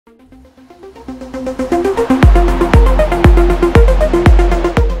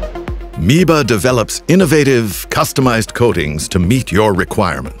MIBA develops innovative, customized coatings to meet your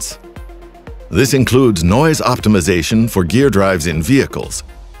requirements. This includes noise optimization for gear drives in vehicles,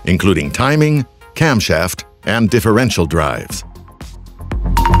 including timing, camshaft, and differential drives.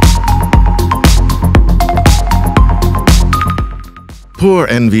 Poor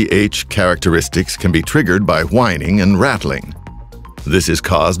NVH characteristics can be triggered by whining and rattling. This is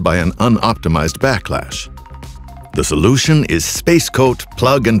caused by an unoptimized backlash. The solution is Spacecoat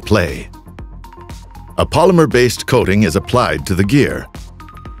Plug&Play. A polymer-based coating is applied to the gear.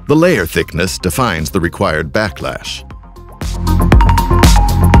 The layer thickness defines the required backlash.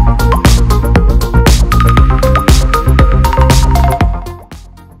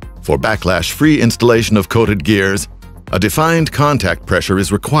 For backlash-free installation of coated gears, a defined contact pressure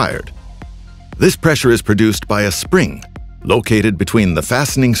is required. This pressure is produced by a spring located between the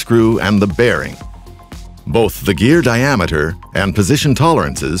fastening screw and the bearing. Both the gear diameter and position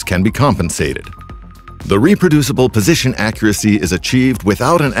tolerances can be compensated. The reproducible position accuracy is achieved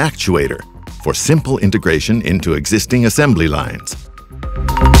without an actuator for simple integration into existing assembly lines.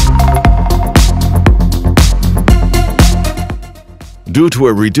 Due to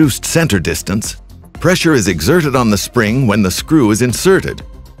a reduced center distance, pressure is exerted on the spring when the screw is inserted,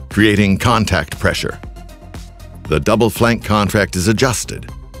 creating contact pressure. The double flank contract is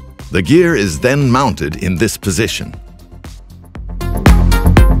adjusted. The gear is then mounted in this position.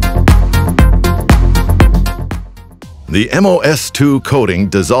 The MOS2 coating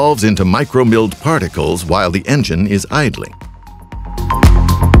dissolves into micromilled particles while the engine is idling.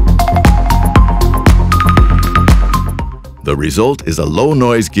 The result is a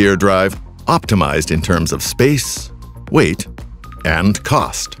low-noise gear drive optimized in terms of space, weight, and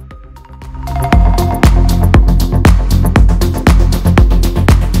cost.